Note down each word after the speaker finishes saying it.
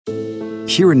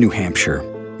Here in New Hampshire,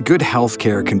 good health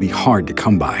care can be hard to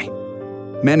come by.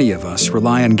 Many of us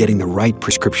rely on getting the right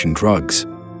prescription drugs.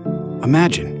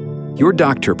 Imagine, your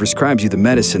doctor prescribes you the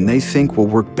medicine they think will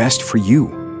work best for you,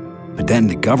 but then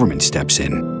the government steps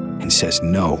in and says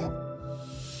no.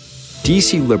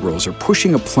 DC liberals are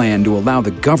pushing a plan to allow the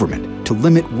government to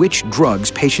limit which drugs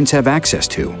patients have access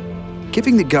to,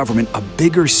 giving the government a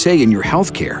bigger say in your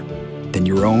health care than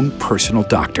your own personal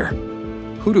doctor.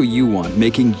 Who do you want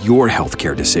making your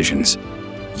healthcare decisions?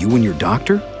 You and your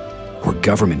doctor, or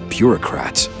government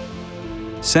bureaucrats?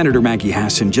 Senator Maggie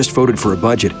Hassan just voted for a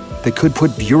budget that could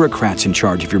put bureaucrats in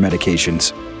charge of your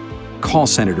medications. Call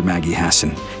Senator Maggie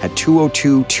Hassan at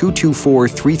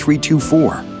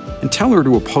 202-224-3324 and tell her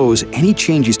to oppose any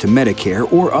changes to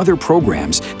Medicare or other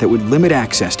programs that would limit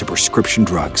access to prescription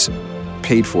drugs.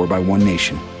 Paid for by One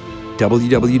Nation.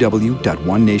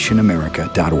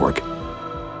 www.onenationamerica.org.